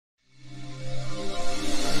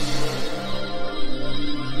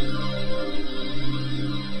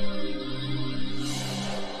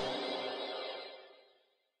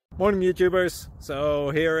Morning YouTubers.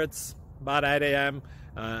 So here it's about 8 a.m.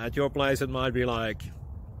 At your place it might be like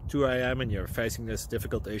 2 a.m. and you're facing this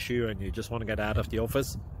difficult issue and you just want to get out of the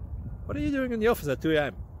office. What are you doing in the office at 2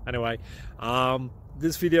 a.m.? Anyway,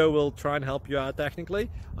 this video will try and help you out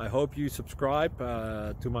technically. I hope you subscribe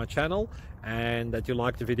to my channel and that you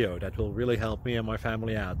like the video. That will really help me and my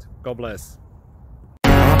family out. God bless.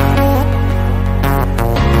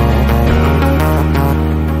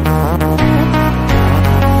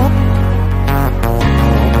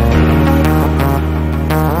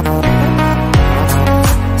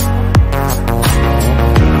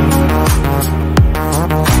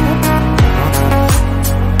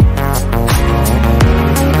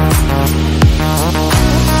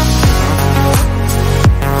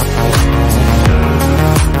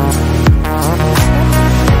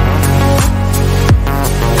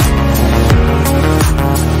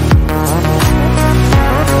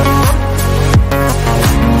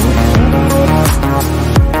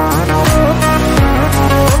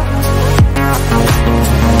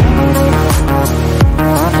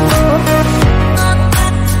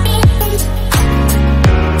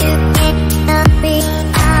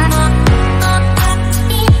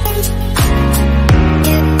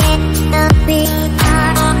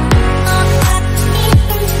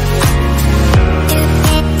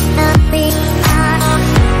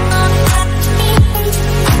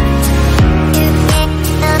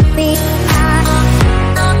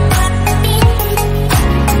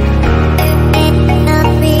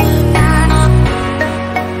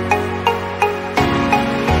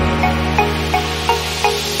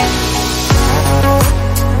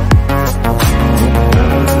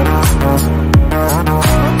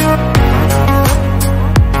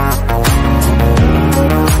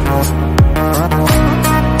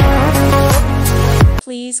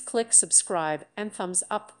 Please click subscribe and thumbs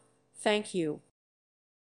up. Thank you.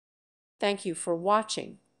 Thank you for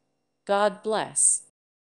watching. God bless.